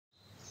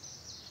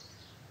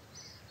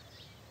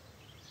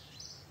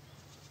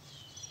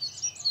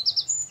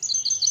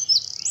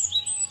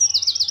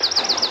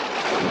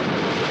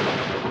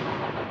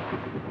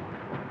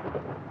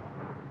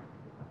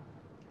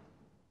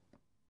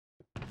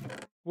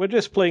we're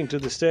just playing to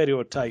the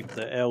stereotype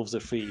that elves are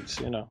thieves,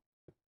 you know.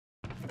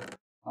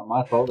 Not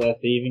my fault, they're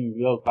thieving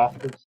little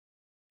bastards.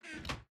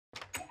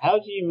 How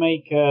do you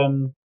make,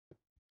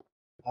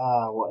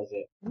 what is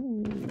it?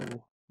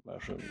 Ooh,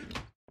 mushroom.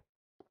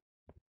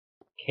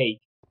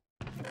 Cake.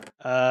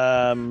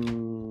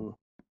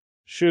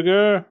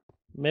 Sugar,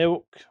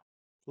 milk,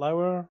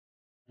 flour.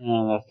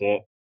 No, that's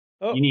it.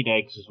 Oh, You need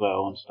eggs as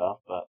well and stuff,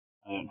 but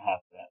I don't have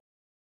that.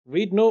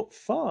 read note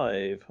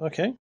 5.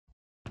 Okay.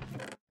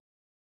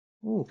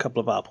 A couple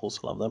of apples,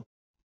 love them.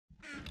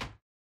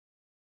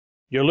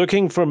 You're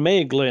looking for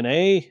Maeglin,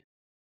 eh?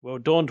 Well,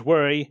 don't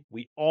worry,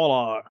 we all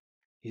are.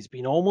 He's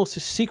been almost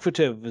as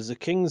secretive as the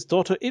king's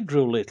daughter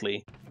Idril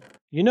lately.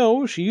 You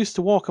know, she used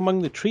to walk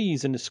among the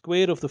trees in the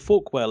square of the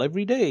Folkwell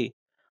every day,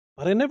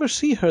 but I never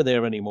see her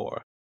there any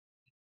more.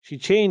 She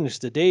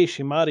changed the day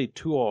she married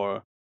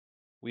Tuor.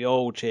 We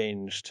all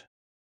changed.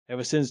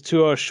 Ever since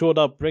Tuor showed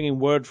up bringing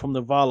word from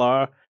the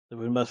Valar that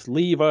we must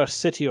leave our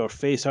city or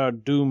face our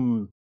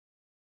doom.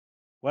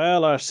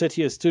 Well, our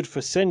city has stood for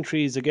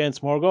centuries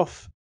against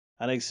Morgoth,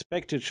 and I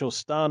expect it shall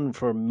stand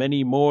for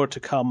many more to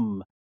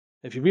come.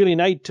 If you really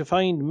need to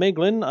find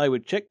Maeglin, I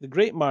would check the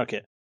Great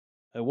Market.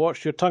 I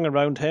watched your tongue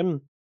around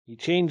him. He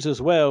changed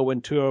as well when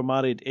Tuor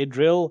married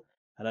Idril,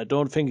 and I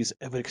don't think he's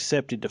ever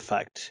accepted the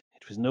fact.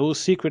 It was no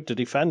secret that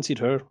he fancied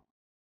her.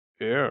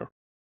 Yeah.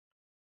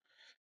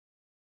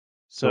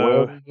 So where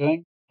are So, we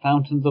going?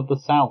 Fountains of the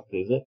South,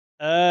 is it?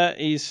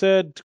 he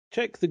said,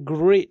 check the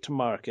Great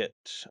Market.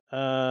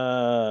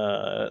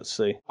 Let's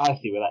see. I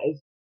see where that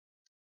is.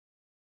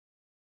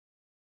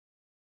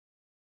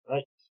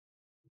 Right.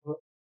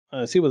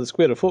 See where the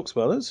Square of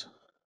Folkswell is.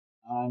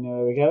 I know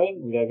where we're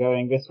going. We are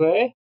going this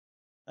way.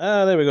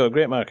 There we go,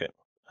 Great Market.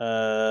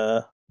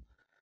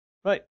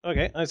 Right,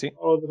 okay, I see.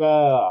 Over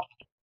there.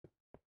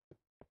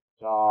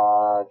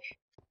 Charge.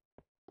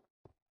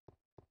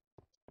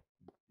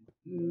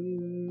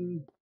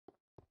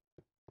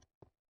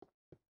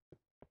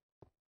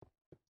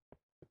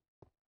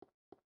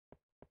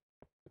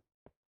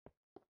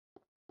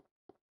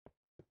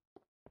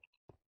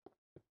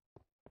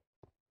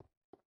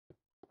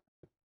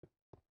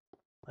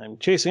 I'm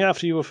chasing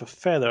after you with a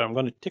feather. I'm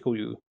going to tickle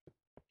you.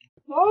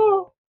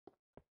 Oh!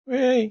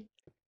 Hey!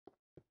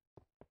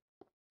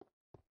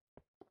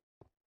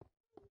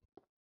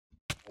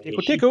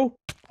 Tickle, tickle!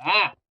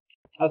 Ah!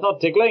 That's not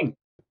tickling.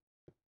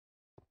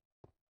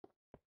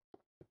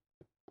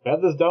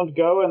 Feathers don't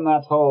go in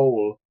that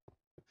hole.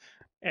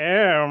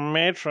 Oh,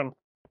 matron.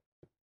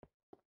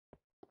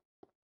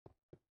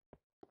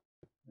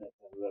 Let's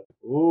have a look.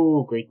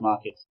 Ooh, great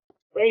market.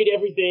 Raid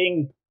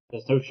everything.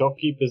 There's no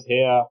shopkeepers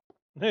here.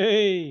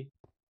 Hey!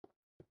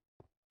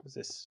 What's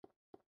this?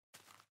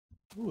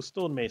 Ooh,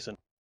 stonemason.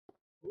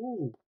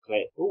 Ooh,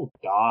 clay. Ooh,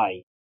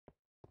 dye.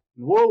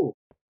 Whoa!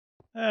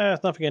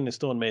 There's nothing in the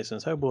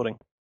stonemasons. How boring.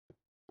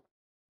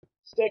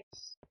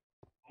 Sticks.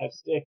 Have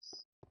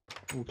sticks.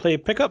 We'll play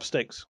pick-up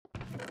sticks.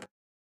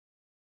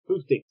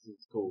 Who sticks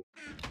it's called?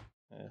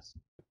 Yes.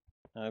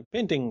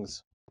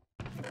 Paintings.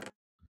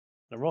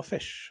 The raw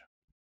fish.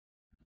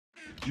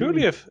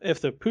 Surely if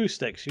they're poo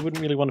sticks, you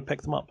wouldn't really want to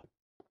pick them up.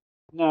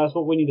 No, that's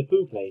what Winnie the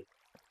Pooh played.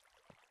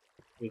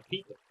 With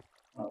Peter.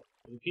 Oh,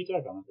 with Peter? I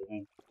can't remember his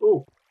name.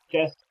 Ooh,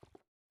 chest.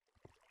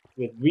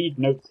 With read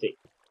note 6.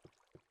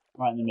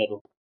 Right in the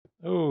middle.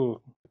 Oh,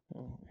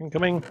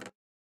 incoming.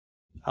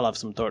 I'll have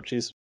some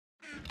torches.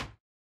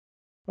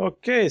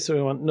 Okay, so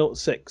we want note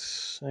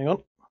 6. Hang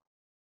on.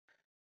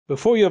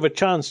 Before you have a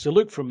chance to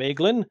look for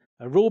Maeglin,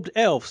 a robed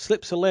elf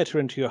slips a letter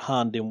into your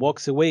hand and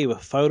walks away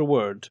without a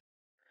word.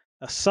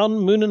 A sun,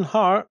 moon, and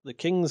heart, the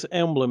king's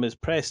emblem, is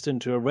pressed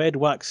into a red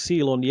wax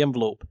seal on the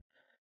envelope.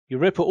 You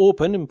rip it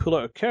open and pull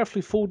out a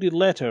carefully folded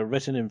letter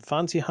written in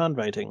fancy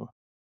handwriting.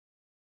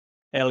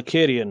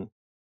 Elkarian,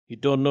 you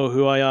don't know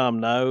who I am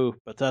now,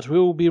 but that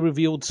will be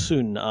revealed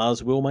soon,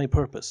 as will my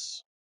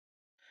purpose.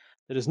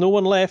 There is no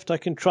one left I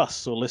can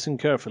trust, so listen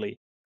carefully.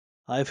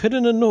 I have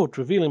hidden a note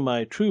revealing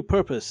my true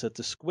purpose at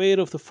the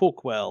square of the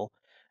Folkwell,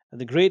 and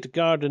the great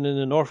garden in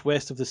the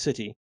northwest of the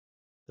city.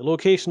 The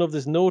location of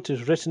this note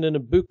is written in a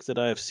book that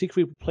I have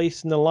secretly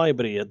placed in the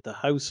library at the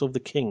house of the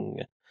king.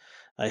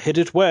 I hid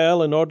it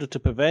well in order to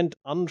prevent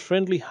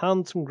unfriendly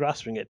hands from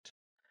grasping it,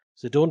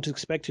 so don't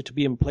expect it to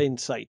be in plain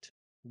sight.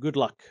 Good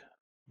luck.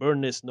 Burn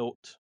this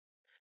note.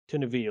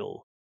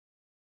 Tineville.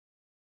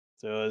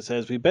 So it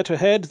says we better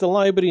head to the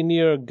library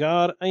near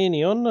Gar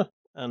Aenion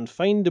and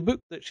find the book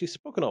that she's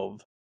spoken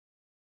of.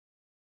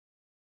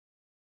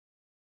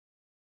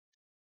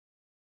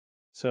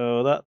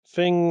 So that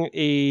thing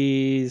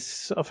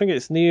is, I think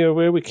it's near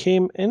where we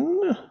came in.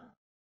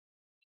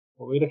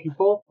 What are we looking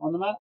for on the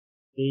map?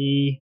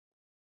 The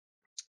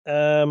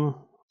Um,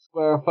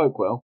 Square of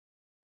Folkwell.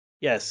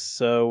 yes.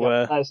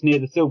 So That's near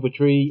the silver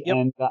tree yep.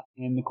 and that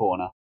in the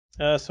corner.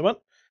 So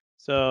what?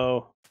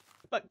 So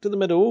back to the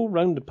middle,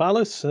 round the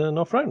palace, and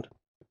off round.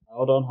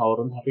 Hold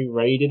on. Have we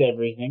raided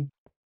everything?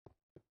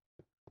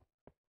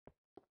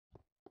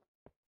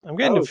 I'm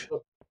getting. Look,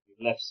 you've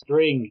left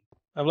string.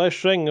 I've left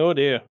string. Oh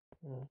dear.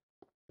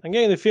 I'm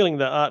getting the feeling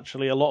that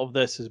actually a lot of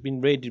this has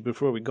been raided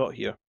before we got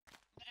here.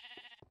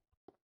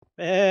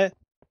 Aha!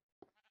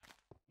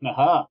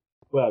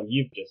 Well,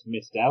 you've just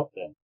missed out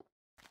then.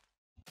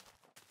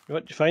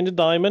 What, you find a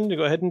diamond? You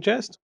got a hidden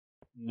chest?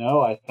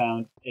 No, I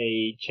found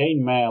a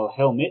chainmail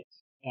helmet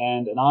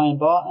and an iron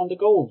bar and a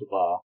gold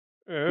bar.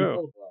 Oh.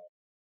 Gold bar.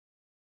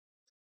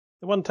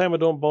 The one time I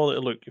don't bother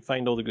to look, you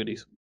find all the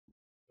goodies.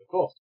 Of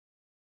course.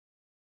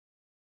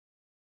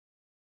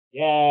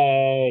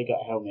 Yay,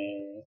 got a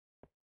helmet.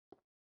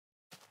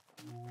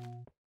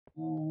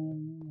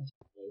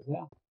 Where's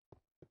that?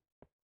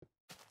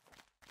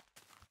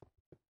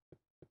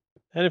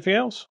 Anything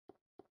else?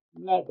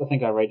 No, I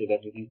think I rated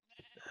everything.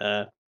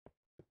 That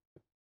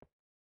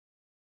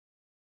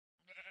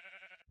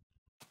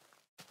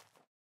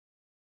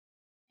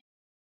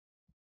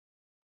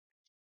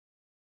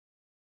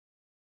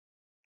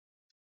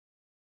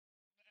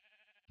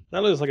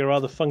looks like a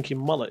rather funky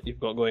mullet you've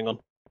got going on.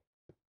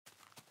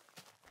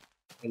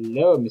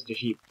 Hello, Mr.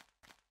 Sheep.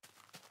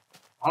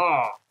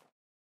 Ah!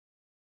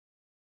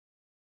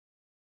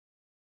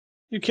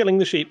 You killing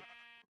the sheep?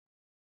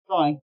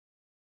 Trying.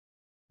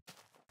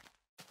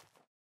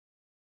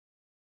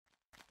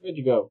 Where'd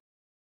you go?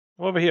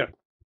 I'm over here.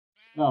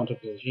 No, I'm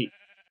talking to the sheep.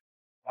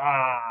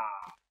 Ah!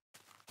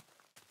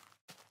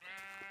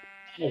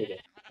 There we go.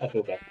 I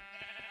feel better.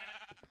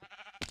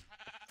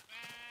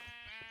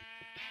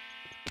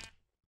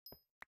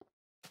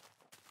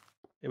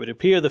 It would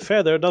appear the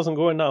feather doesn't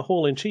go in that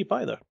hole in sheep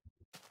either.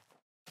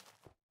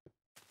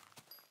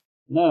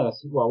 No,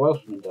 that's what a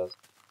Welshman does.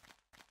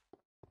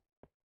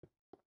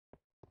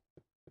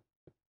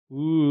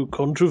 Ooh,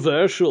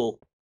 controversial.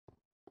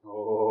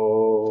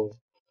 Oh.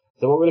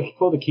 So what we're looking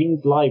for? The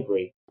King's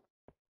Library.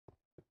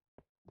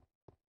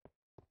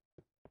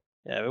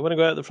 Yeah, we want to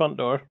go out the front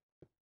door.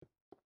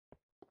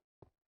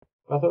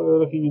 I thought we were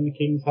looking in the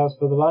King's house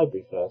for the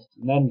library first,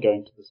 and then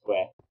going to the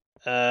square.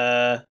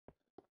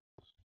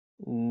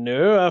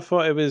 No, I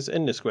thought it was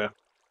in the square.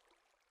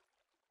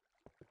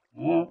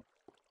 Yeah.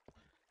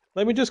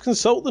 Let me just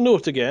consult the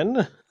note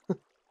again.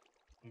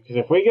 Because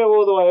if we go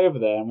all the way over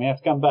there and we have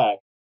to come back...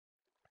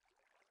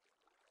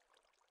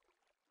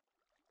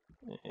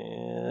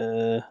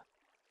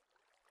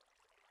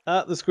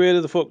 At the square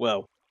of the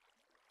Folkwell.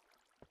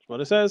 That's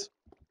what it says.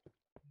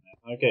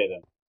 Okay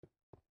then.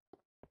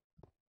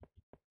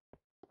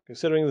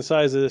 Considering the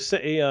size of the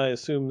city, I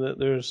assume that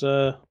there's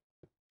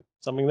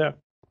something there.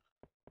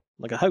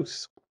 Like a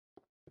house.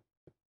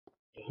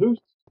 Who's?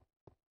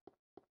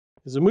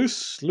 Is a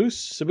moose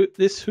loose about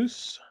this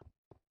house?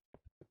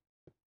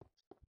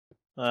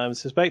 I'm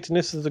suspecting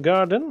this is the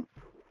garden.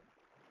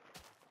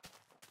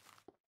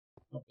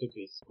 Not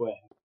particularly square.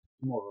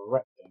 It's more of a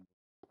rectangle.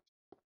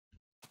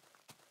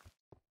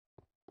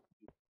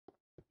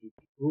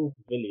 Ooh,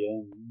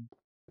 pavilion.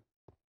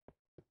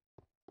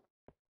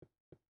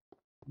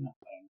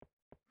 Nothing.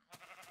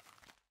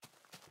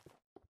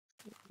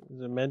 Is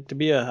there meant to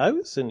be a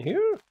house in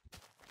here?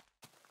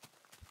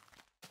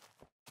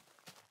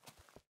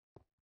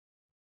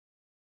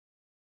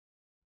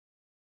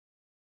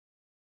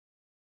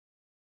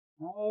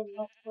 I'm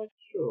not quite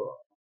sure.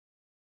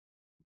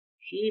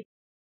 Sheep?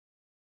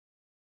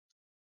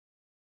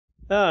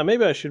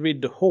 Maybe I should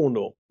read the whole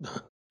note.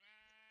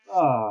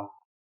 Ah.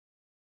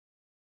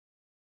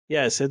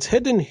 Yes, it's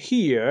hidden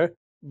here,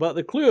 but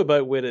the clue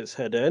about where it's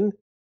hidden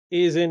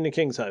is in the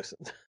king's house.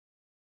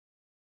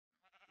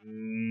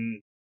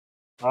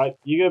 Right,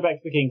 you go back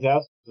to the King's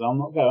house, because I'm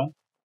not going.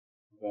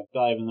 I'm going to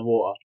dive in the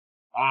water.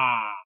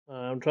 Ah!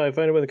 I'm trying to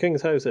find out where the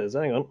king's house is.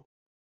 Hang on.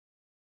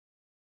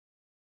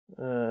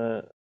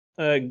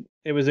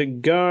 It was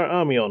at Gar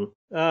Amion.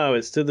 Oh,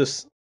 it's to the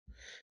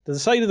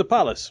side of the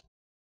palace.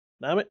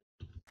 Damn it.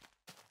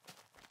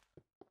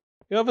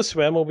 You have a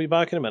swim, we'll be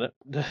back in a minute.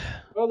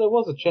 Well, there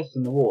was a chest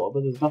in the water,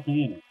 but there's nothing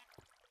in it.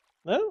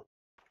 No?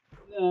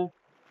 No.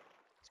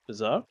 It's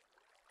bizarre.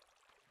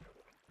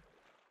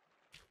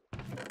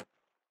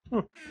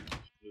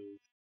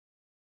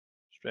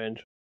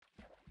 Strange.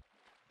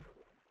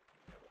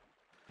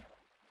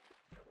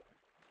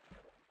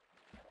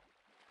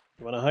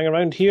 You want to hang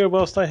around here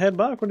whilst I head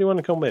back, or do you want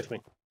to come with me?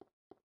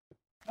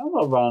 I'm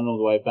not running all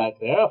the way back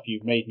there after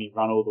you've made me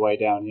run all the way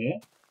down here.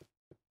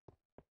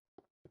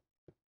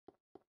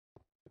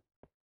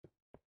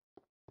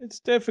 It's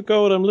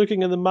difficult. I'm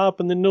looking at the map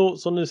and the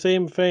notes on the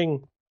same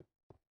thing.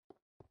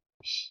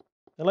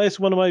 Unless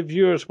one of my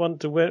viewers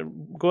want to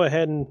go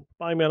ahead and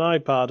buy me an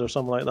iPad or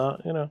something like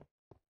that, you know.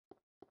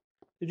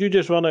 Did you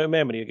just run out of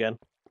memory again?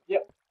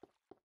 Yep.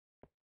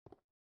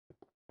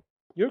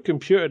 Your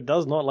computer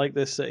does not like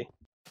this city.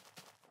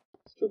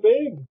 It's too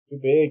big. Too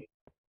big.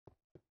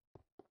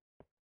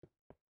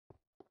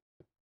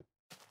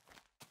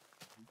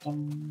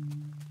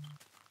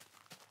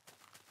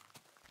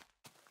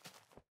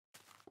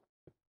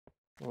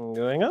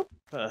 Going up.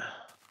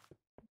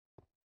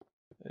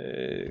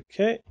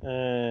 Okay,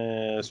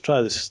 let's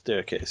try this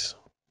staircase.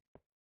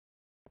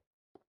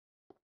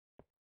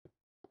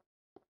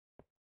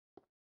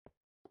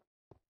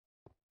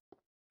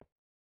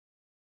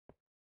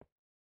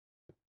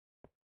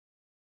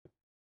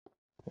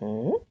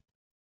 Hmm?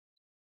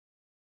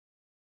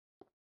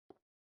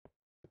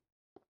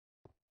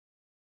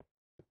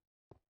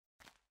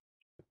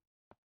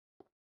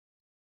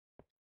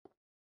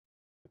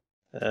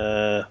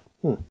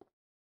 Hmm.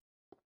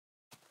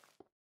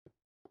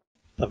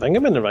 I think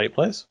I'm in the right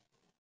place.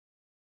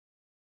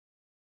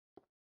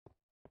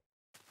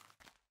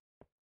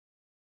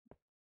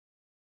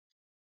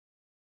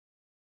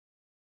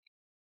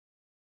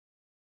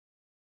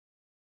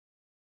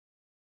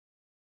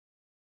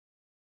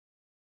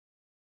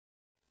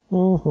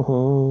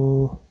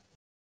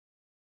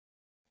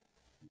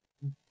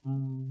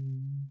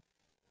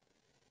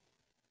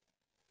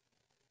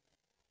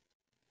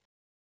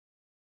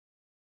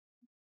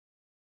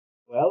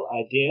 Well,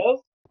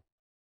 ideas?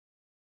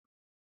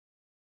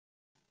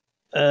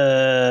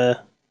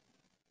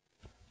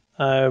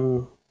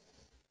 I'm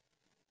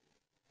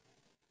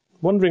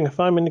wondering if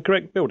I'm in the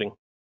correct building.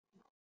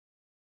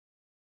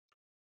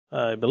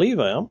 I believe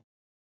I am.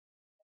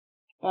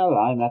 Well,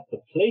 I'm at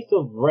the place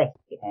of rest,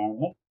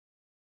 apparently.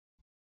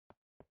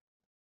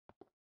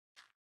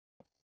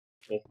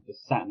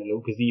 Just sat in a little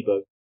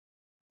gazebo.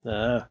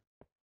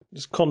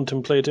 Just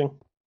contemplating.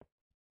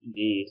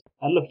 Indeed.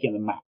 And looking at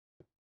the map.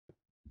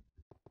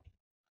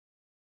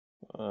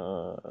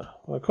 Well,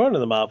 according to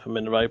the map, I'm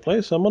in the right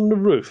place. I'm on the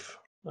roof.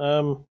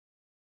 I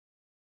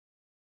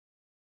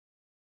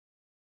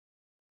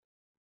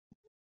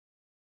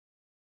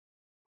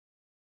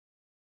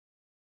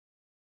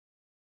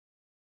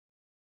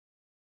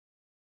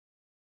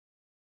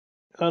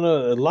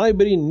know a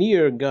library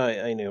near guy.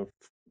 I know.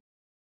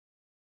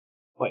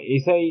 Wait,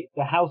 you say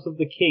the House of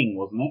the King,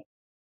 wasn't it?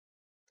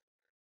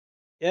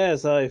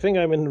 Yes, I think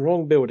I'm in the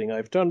wrong building.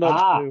 I've turned up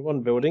Ah! to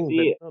one building, but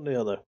See, not the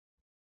other.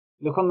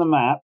 look on the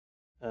map.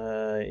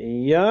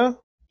 Yeah.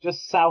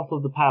 Just south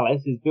of the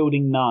palace is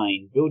Building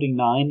 9. Building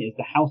 9 is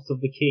the House of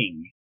the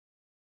King.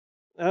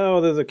 Oh,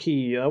 there's a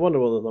key. I wonder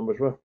what the numbers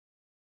were.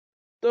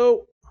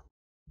 So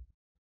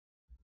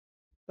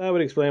that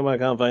would explain why I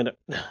can't find it.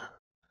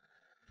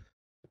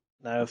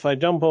 Now, if I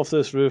jump off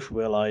this roof,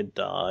 will I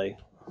die?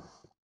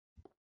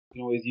 You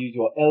can always use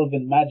your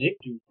elven magic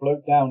to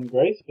float down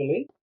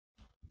gracefully.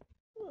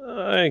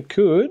 I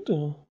could.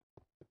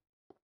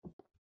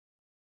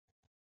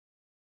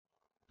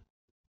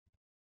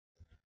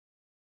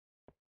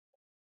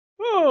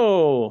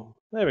 Oh,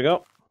 there we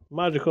go.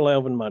 Magical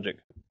elven magic.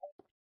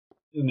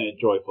 Isn't it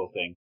a joyful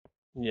thing?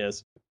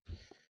 Yes.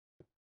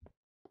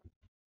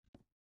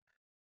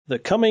 The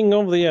Coming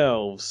of the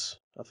Elves.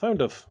 I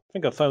think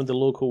I found the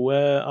local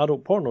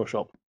adult porno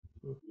shop.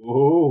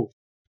 Ooh.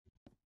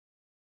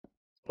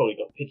 It's probably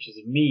got pictures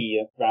of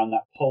me around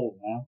that pole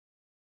now.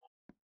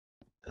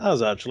 It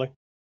has actually.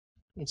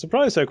 I'm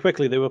surprised how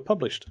quickly they were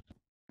published.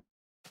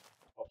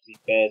 Obviously,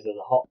 bears are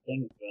the hot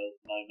thing for the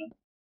moment.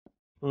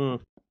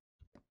 Hmm.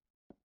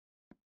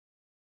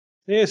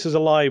 This is a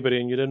library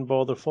and you didn't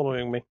bother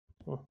following me.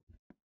 You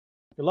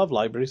love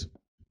libraries.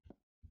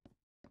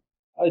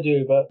 I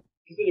do, but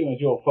considering it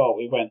was your fault,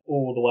 we went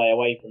all the way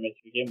away from it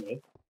to begin with.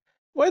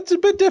 Well, it's a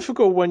bit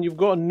difficult when you've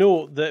got a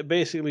note that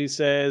basically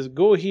says,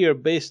 go here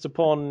based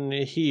upon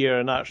here,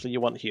 and actually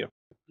you want here.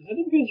 Is that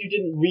because you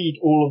didn't read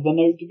all of the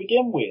note to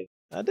begin with?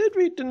 I did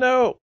read the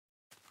note.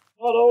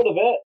 Not all of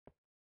it.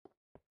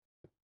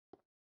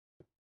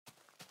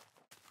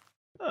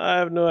 I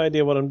have no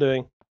idea what I'm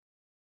doing.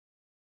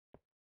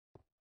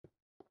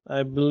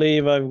 I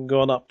believe I've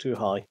gone up too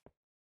high.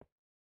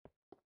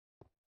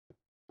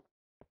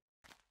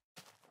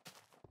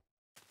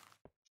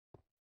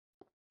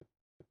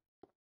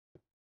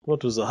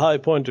 What was the high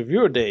point of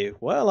your day?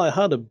 Well, I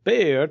had a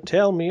bear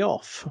tell me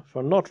off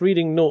for not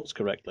reading notes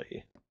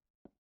correctly.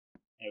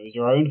 It was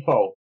your own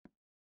fault.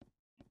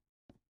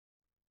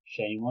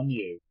 Shame on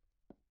you.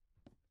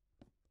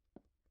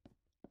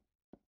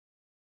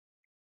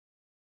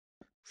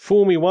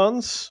 Fool me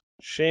once,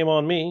 shame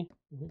on me.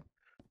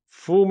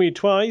 Fool me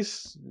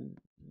twice,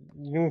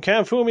 you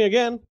can't fool me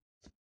again.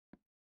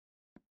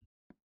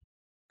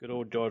 Good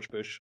old George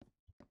Bush.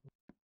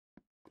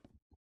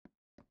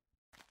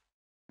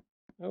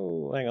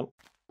 Oh, hang on.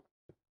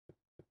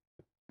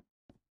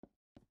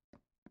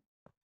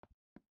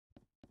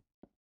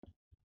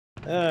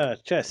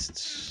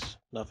 Chests.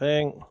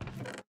 Nothing.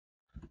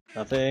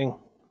 Nothing.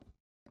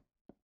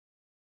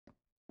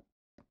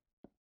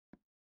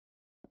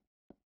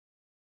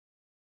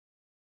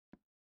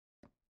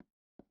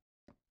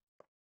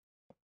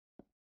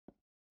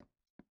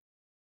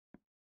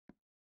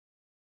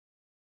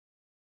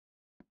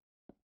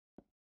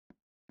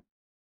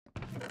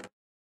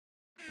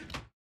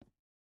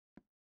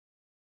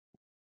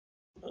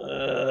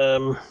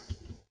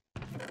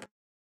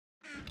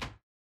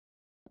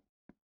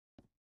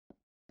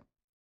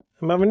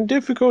 I'm having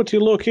difficulty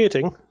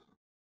locating.